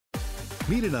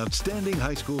Meet an outstanding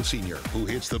high school senior who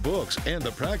hits the books and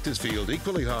the practice field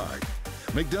equally hard.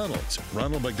 McDonald's,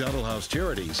 Ronald McDonald House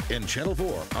Charities, and Channel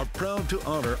 4 are proud to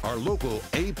honor our local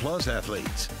A-plus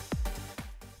athletes.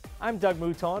 I'm Doug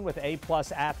Mouton with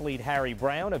A-plus athlete Harry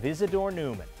Browne of Isidore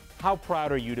Newman. How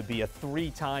proud are you to be a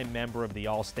three-time member of the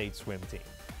All-State swim team?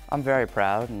 I'm very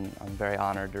proud and I'm very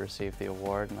honored to receive the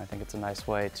award, and I think it's a nice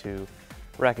way to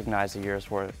recognize a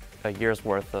year's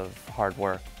worth of hard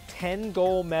work. 10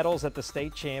 gold medals at the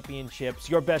state championships.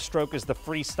 Your best stroke is the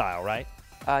freestyle, right?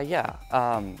 Yeah,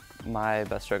 my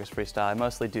best stroke is freestyle. I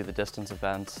mostly do the distance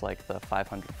events like the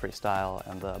 500 freestyle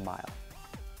and the mile.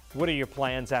 What are your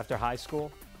plans after high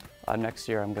school? Next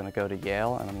year I'm going to go to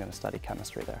Yale and I'm going to study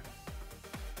chemistry there.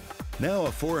 Now a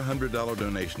 $400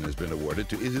 donation has been awarded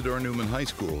to Isidore Newman High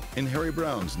School in Harry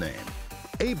Browne's name.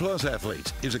 A-plus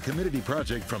Athletes is a community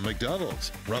project from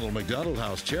McDonald's, Ronald McDonald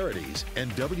House Charities, and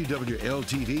WWL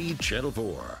TV Channel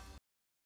 4.